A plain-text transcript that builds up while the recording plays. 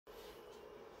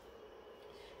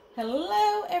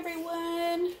Hello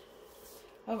everyone,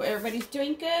 hope everybody's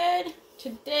doing good.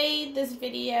 Today this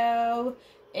video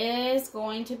is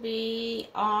going to be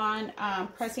on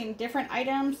pressing different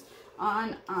items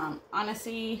on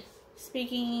honestly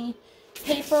speaking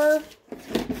paper.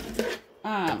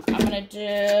 I'm going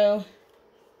to do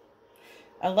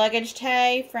a luggage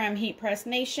tag from Heat Press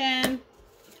Nation,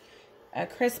 a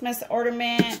Christmas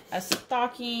ornament, a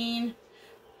stocking,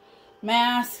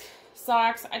 mask,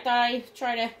 socks. I thought I'd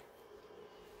try to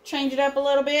change it up a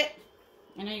little bit.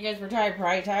 I know you guys were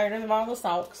probably tired of all the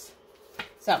socks.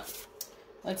 So,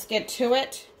 let's get to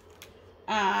it.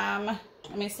 Let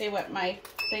me see what my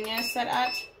thing is set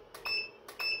at.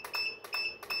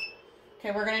 Okay,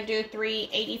 we're going to do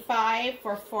 385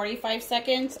 for 45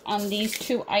 seconds on these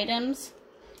two items.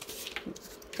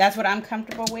 That's what I'm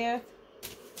comfortable with.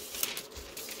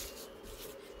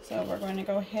 So, we're going to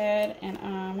go ahead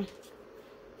and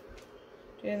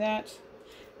do that.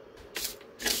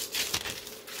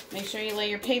 Make sure you lay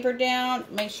your paper down.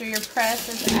 Make sure your press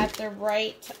is at the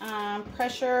right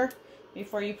pressure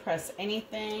before you press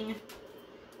anything.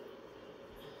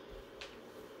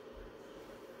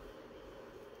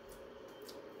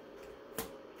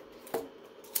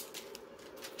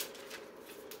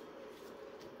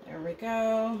 There we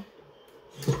go.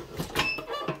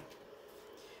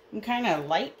 I'm kind of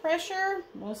light pressure.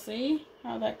 We'll see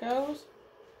how that goes.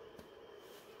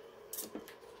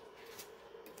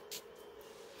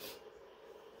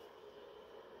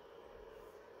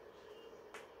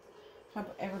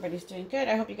 Hope everybody's doing good.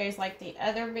 I hope you guys like the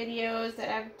other videos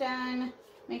that I've done.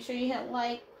 Make sure you hit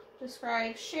like,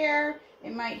 subscribe, share.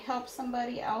 It might help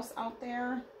somebody else out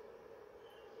there.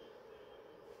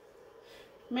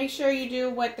 Make sure you do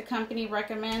what the company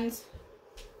recommends.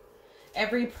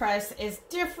 Every press is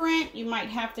different. You might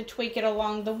have to tweak it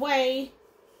along the way.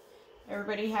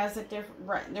 Everybody has a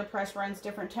different, their press runs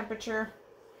different temperature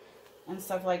and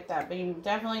stuff like that. But you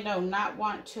definitely do not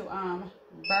want to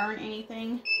burn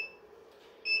anything.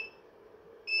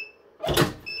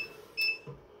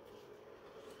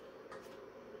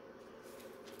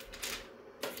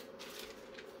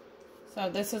 So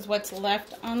this is what's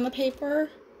left on the paper.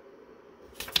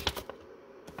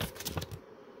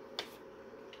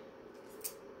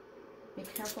 Be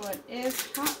careful, it is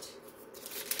hot.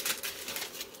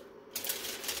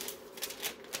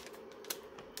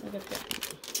 Look at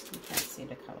that. You can't see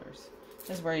the colors.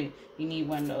 This is where you need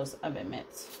one of those oven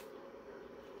mitts.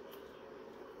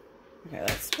 Okay,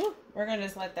 we're gonna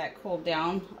just let that cool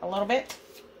down a little bit,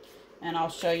 and I'll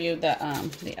show you the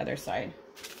other side.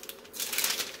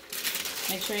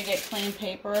 Make sure you get clean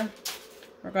paper.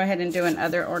 We'll go ahead and do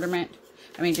another ornament.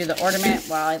 Do the ornament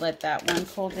while I let that one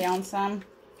cool down some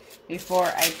before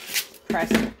I press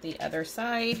the other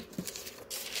side.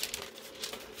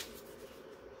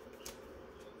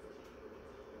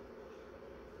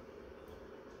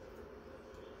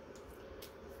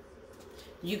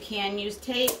 You can use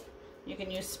tape. You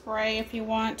can use spray if you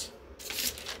want.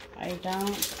 I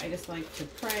don't. I just like to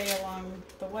pray along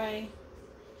the way.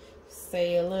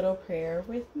 Say a little prayer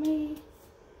with me.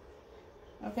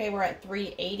 Okay, we're at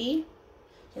 380.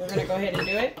 So we're going to go ahead and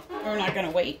do it. We're not going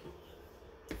to wait.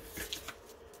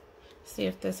 See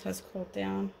if this has cooled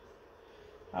down.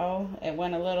 Oh, it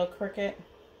went a little crooked.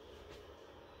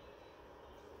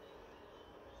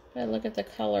 But look at the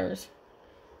colors.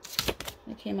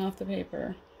 It came off the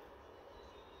paper.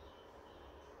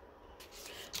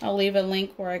 I'll leave a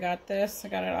link where I got this. I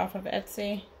got it off of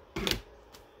Etsy.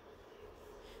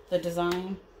 The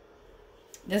design.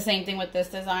 The same thing with this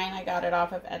design. I got it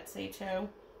off of Etsy too.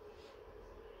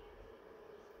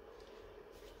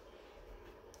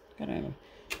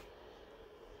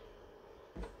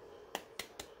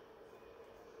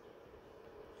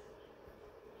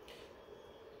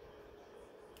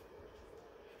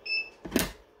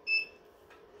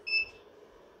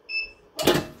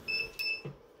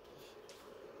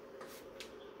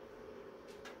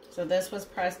 So this was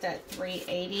pressed at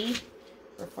 380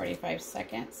 for 45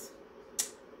 seconds.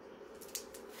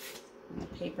 And the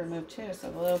paper moved too,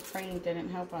 so the little frame didn't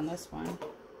help on this one.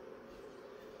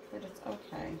 But it's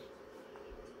okay.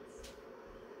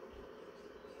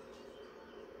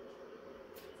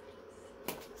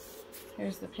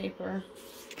 Here's the paper.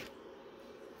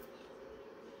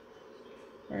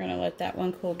 We're going to let that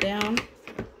one cool down.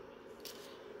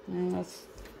 And let's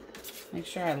make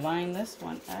sure I line this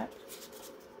one up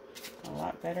a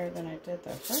lot better than I did the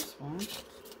first one.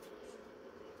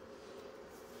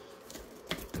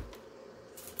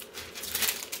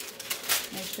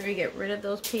 Make sure you get rid of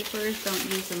those papers. Don't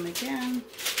use them again.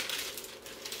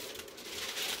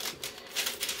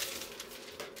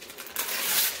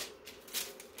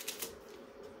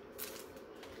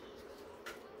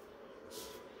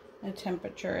 The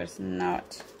temperature is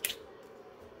not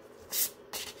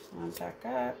on back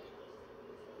up.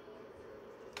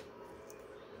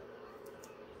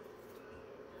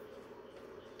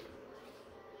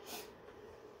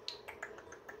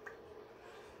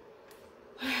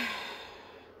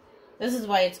 This is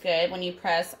why it's good when you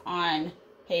press on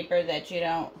paper that you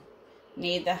don't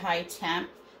need the high temp.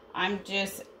 I'm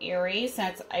just eerie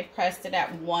since I pressed it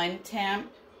at 1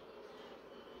 temp.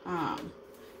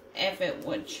 If it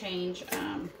would change,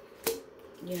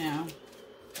 you know,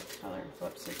 the color.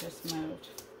 Whoops, it just moved.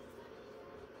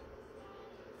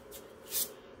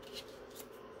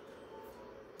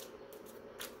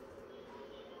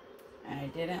 And I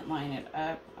didn't line it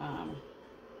up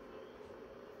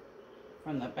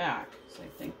from the back, so I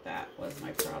think that was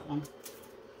my problem.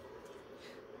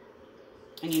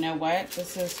 And you know what?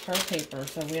 This is her paper,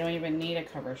 so we don't even need a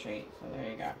cover sheet. So there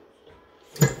you go.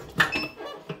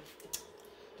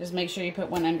 Just make sure you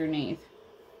put one underneath.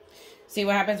 See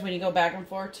what happens when you go back and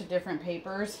forth to different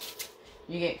papers?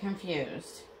 You get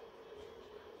confused.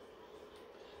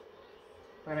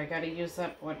 But I gotta use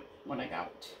up what I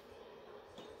got.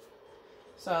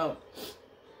 So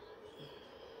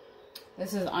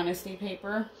this is honesty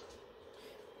paper.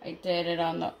 I did it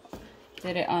on the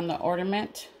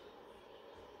Ornament.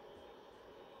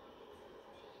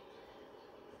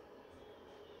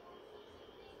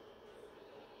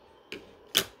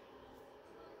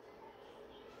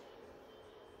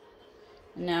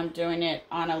 And now I'm doing it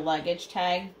on a luggage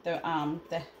tag. The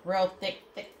real thick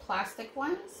plastic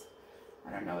ones.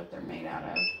 I don't know what they're made out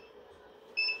of.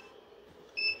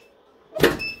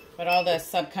 But all the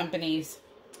sub companies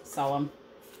sell them.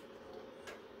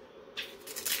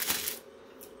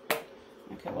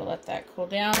 Okay, we'll let that cool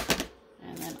down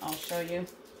and then I'll show you.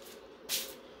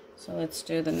 So let's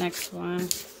do the next one.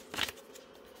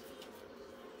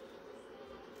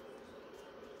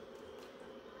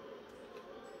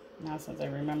 Now since I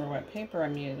remember what paper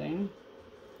I'm using,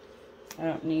 I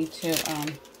don't need to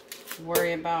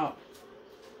worry about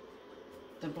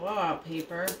the blowout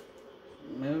paper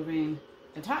moving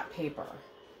the top paper.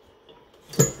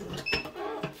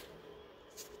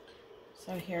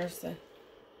 So here's the,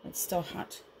 it's still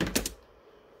hot.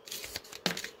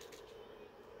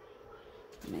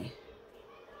 Let me,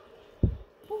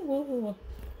 ooh.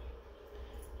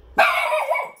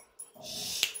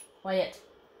 Shh, quiet.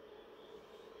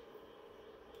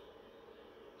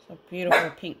 So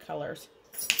beautiful pink colors.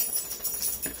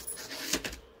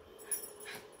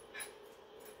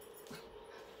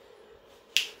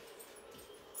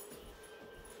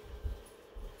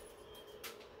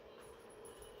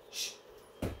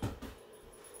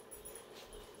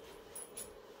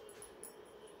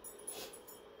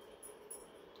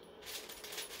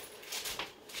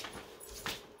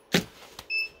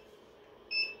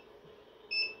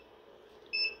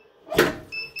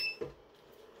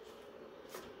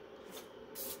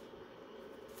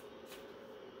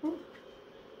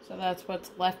 So that's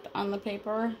what's left on the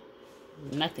paper.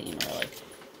 Nothing really.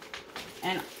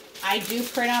 And I do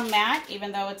print on matte,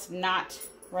 even though it's not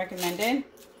recommended.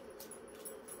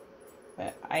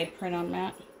 But I print on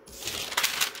matte.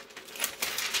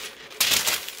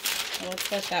 So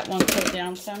let's let that one cool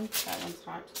down some. That one's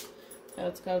hot. So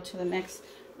let's go to the next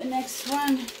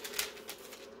one.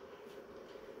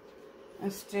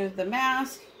 Let's do the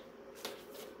mask.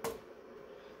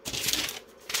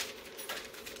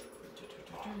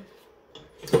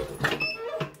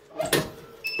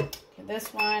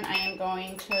 This one, I am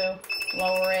going to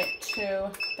lower it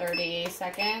to 30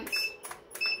 seconds.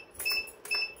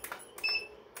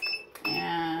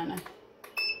 And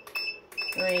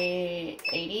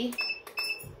 380.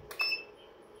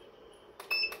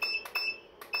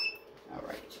 All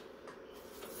right.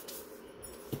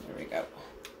 There we go.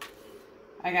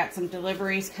 I got some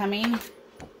deliveries coming.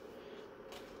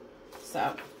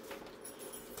 So,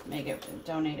 may get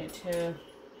donated to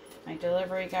my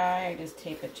delivery guy. I just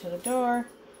tape it to the door.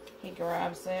 He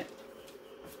grabs it.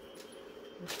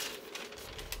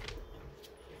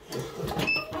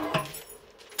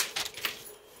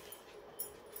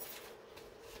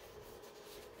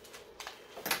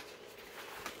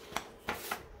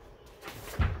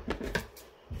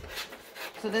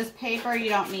 So this paper, you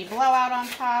don't need blowout on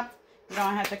top. You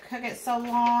don't have to cook it so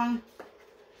long.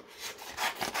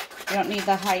 You don't need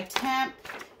the high temp.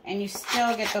 And you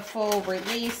still get the full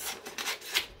release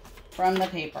from the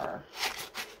paper.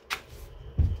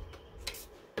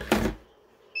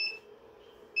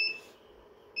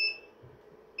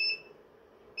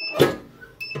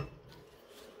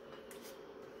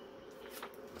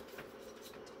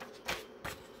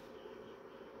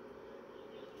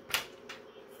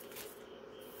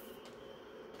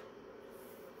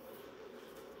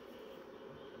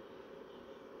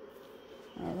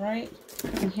 Alright,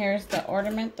 and here's the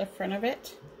ornament, the front of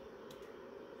it.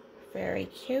 Very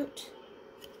cute.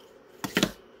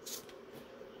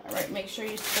 Alright, make sure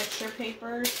you switch your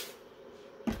papers.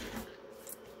 I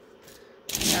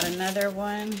got another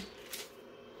one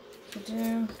to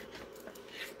do.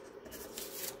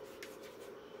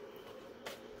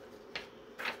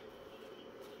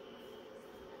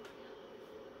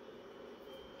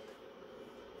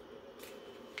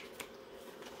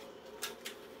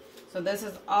 So this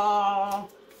is all,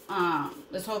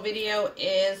 this whole video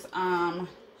is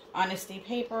honesty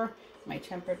paper. My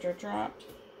temperature dropped.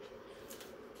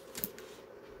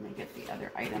 Let me get the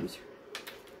other items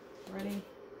ready.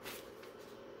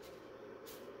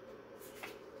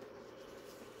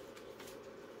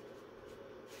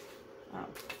 Oh,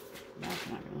 that's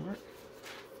not going to work.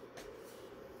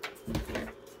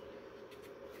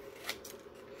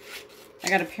 I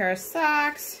got a pair of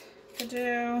socks to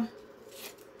do.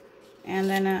 And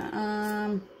then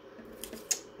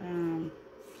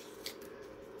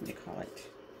what do you call it?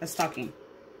 A stocking.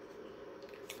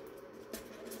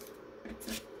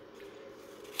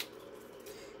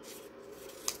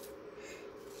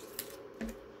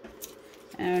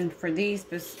 And for these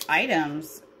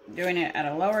items, doing it at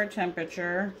a lower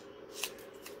temperature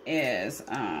is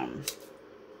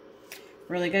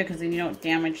really good because then you don't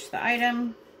damage the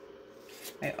item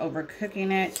by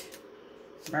overcooking it,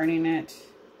 burning it,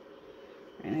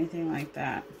 anything like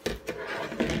that.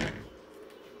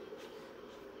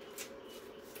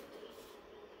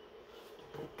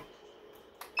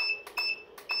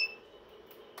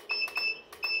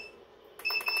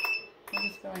 What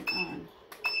is going on?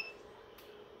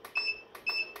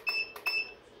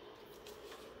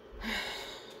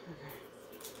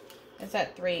 It's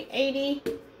at 380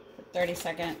 for 30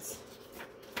 seconds.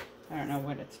 I don't know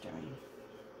what it's doing.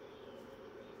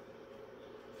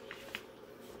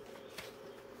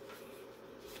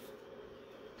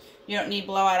 You don't need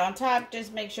blowout on top.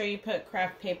 Just make sure you put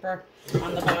craft paper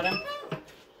on the bottom.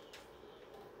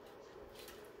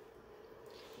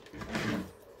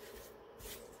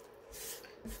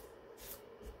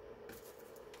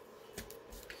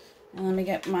 And let me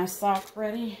get my sock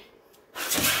ready.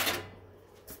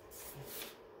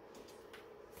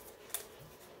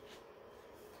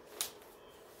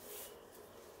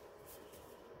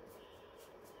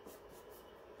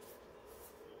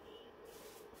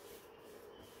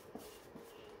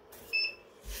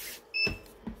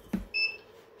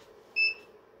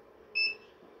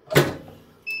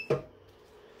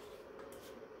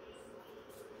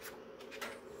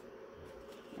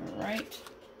 Alright,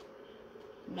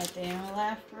 nothing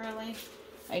left really.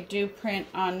 I do print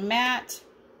on matte.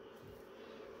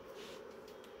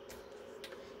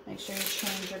 Make sure you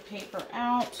change your paper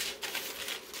out.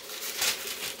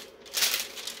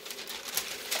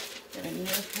 Get a new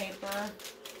paper.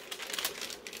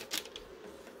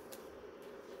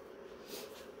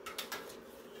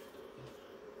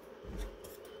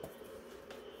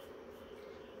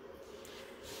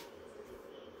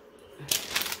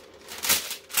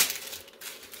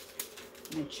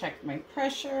 Let me check my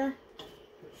pressure.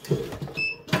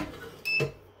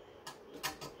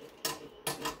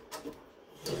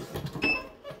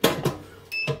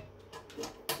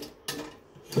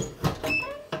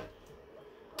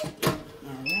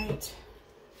 Alright.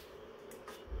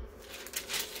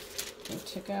 Good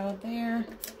to go there.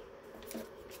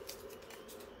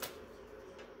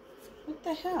 What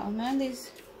the hell? None of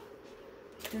these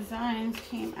designs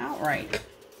came out right.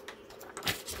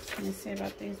 Let me see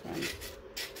about these ones.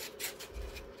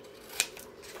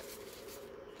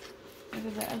 Where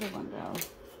did the other one go?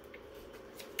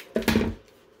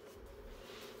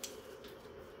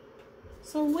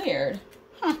 So weird.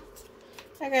 Huh.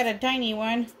 I got a tiny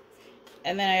one,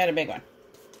 and then I got a big one.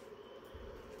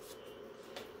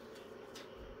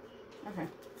 Okay.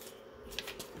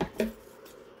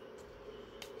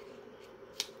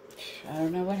 I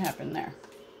don't know what happened there.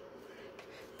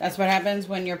 That's what happens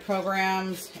when your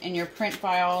programs and your print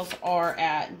files are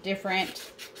at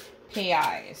different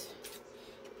PIs.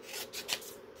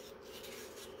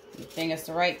 You think it's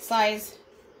the right size,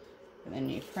 and then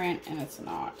you print and it's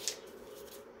not.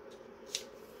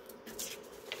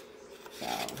 So,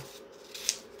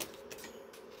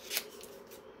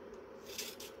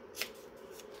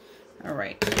 all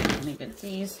right, let me get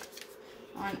these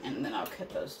on, and then I'll cut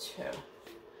those too.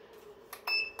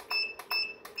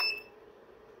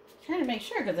 Trying to make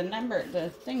sure because the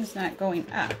thing's not going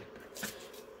up.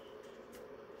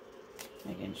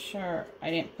 Making sure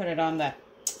I didn't put it on that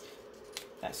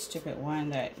stupid one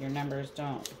that your numbers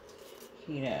don't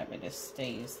heat up. It just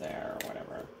stays there or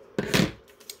whatever.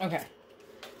 Okay.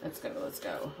 Let's go, let's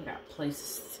go. We got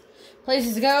places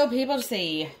to go, people to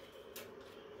see.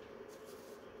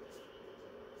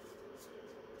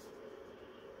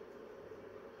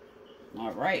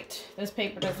 All right, this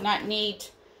paper does not need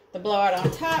the blowout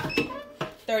on top.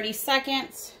 30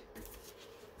 seconds.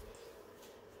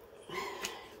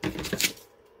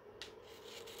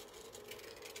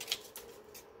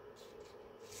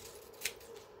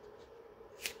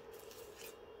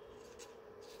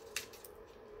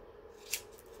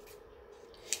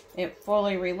 It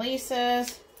fully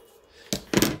releases,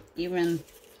 even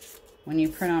when you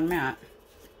print on matte.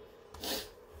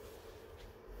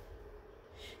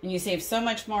 And you save so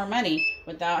much more money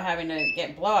without having to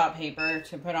get blowout paper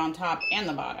to put on top and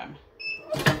the bottom.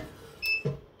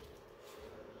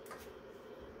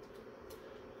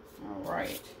 All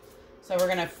right. So we're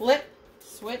going to flip,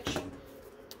 switch,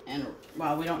 and,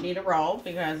 well, we don't need a roll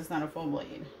because it's not a full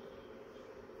bleed.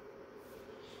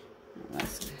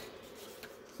 That's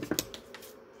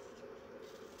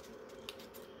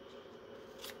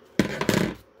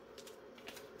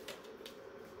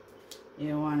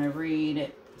you want to read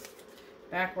it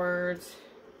backwards.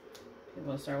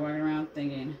 People start walking around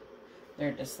thinking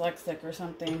they're dyslexic or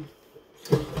something.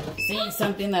 Seeing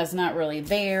something that's not really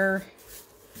there.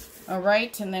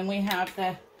 Alright, and then we have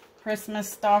the Christmas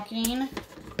stocking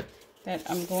that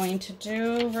I'm going to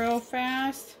do real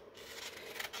fast.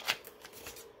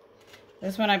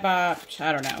 This one I bought,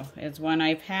 I don't know, it's one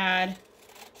I've had.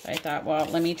 I thought, well,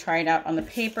 let me try it out on the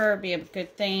paper. It'd be a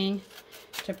good thing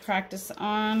to practice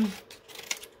on.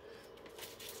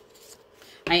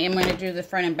 I am going to do the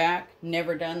front and back.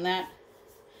 Never done that.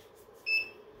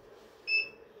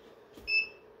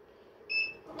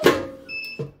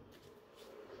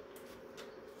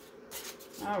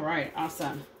 All right,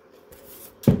 awesome.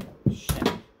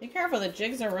 Shit. Be careful, the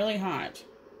jigs are really hot.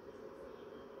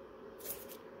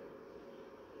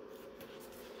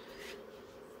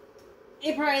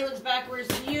 It probably looks backwards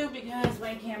to you because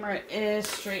my camera is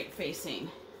straight facing.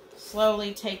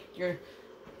 Slowly take your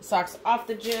socks off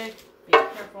the jig. Be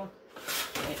careful.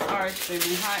 They are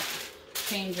extremely hot.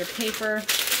 Change your paper.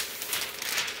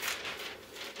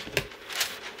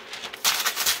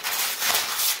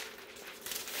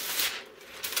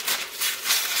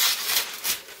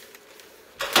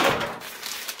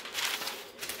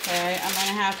 Okay, I'm going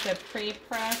to have to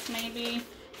pre-press maybe.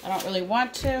 I don't really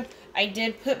want to. I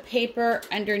did put paper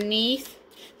underneath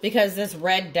because this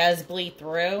red does bleed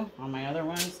through on my other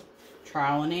ones.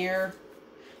 Trial and error.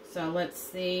 So let's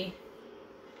see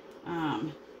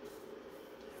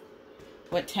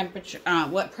what temperature,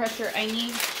 what pressure I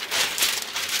need.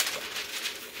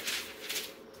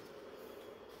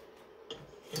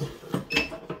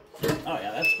 Oh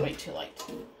yeah, that's way too light.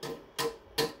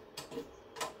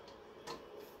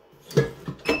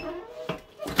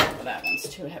 Oh, that one's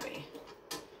too heavy.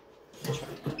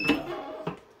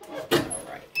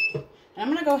 Alright. And I'm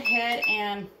going to go ahead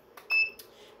and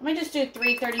I'm going to just do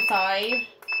 335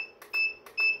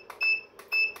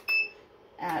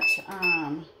 at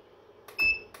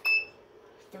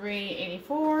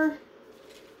 384.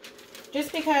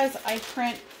 Just because I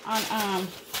print on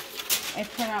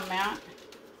matte.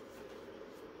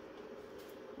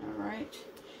 Alright.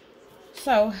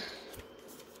 So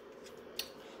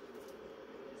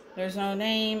there's no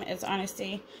name, it's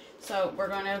honesty. So we're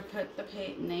going to put the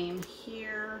name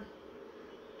here.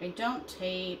 I don't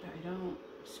tape, I don't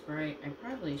spray. I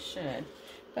probably should,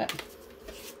 but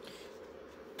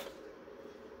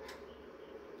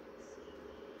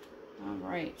all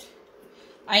right.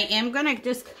 I am going to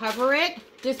just cover it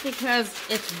just because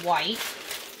it's white.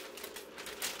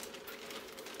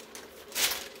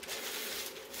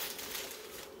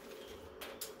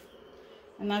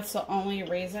 And that's the only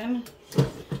reason.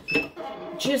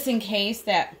 Just in case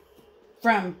that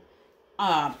from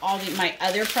all my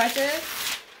other presses,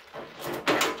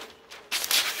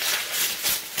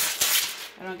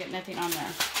 I don't get nothing on there.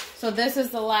 So this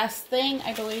is the last thing,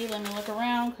 I believe. Let me look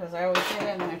around because I always do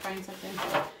that and then I find something.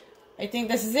 I think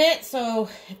this is it. So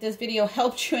if this video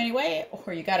helped you anyway,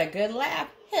 or you got a good laugh,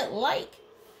 hit like.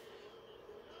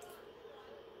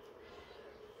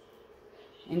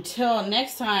 Until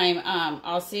next time,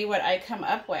 I'll see what I come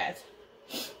up with.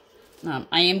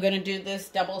 I am going to do this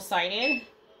double-sided.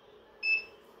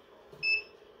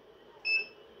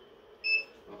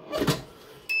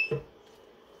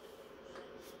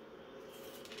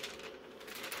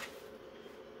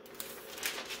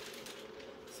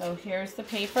 So here's the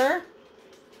paper.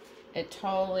 It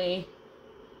totally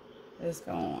is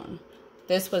going.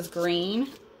 This was green.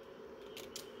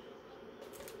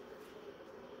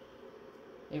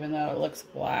 Even though it looks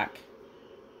black.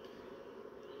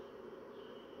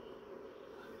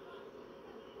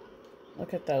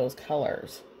 look at those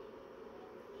colors.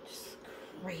 Just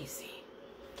crazy.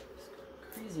 Just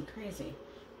crazy, crazy.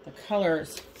 The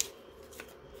colors.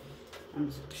 I don't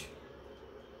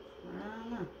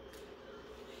know.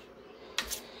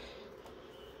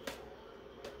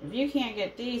 If you can't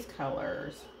get these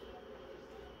colors,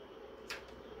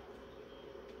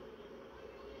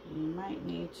 you might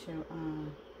need to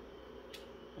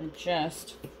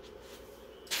adjust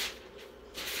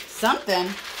something.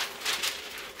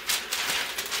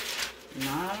 No,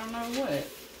 I don't know what,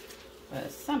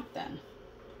 but something.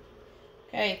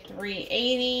 Okay,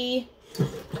 380,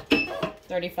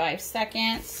 35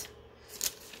 seconds.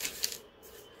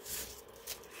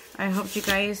 I hope you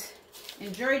guys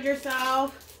enjoyed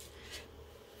yourself.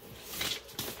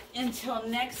 Until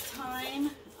next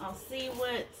time, I'll see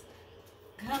what's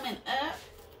coming up.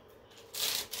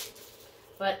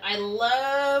 But I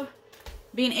love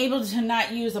being able to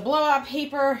not use a blowout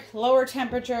paper, lower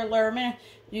temperature, lower minute.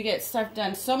 You get stuff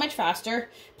done so much faster.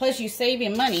 Plus you save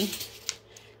your money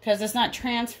because it's not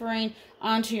transferring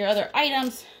onto your other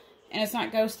items and it's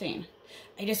not ghosting.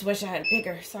 I just wish I had a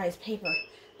bigger size paper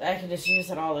that I could just use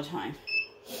it all the time.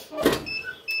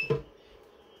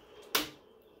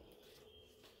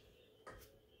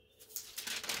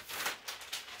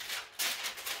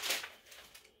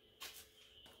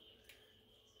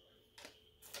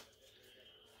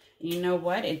 You know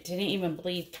what? It didn't even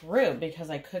bleed through because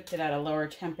I cooked it at a lower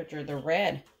temperature. The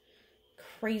red.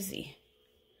 Crazy.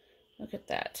 Look at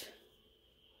that.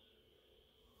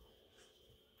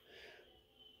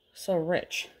 So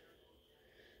rich.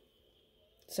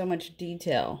 So much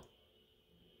detail.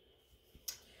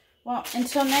 Well,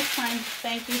 until next time,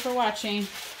 thank you for watching.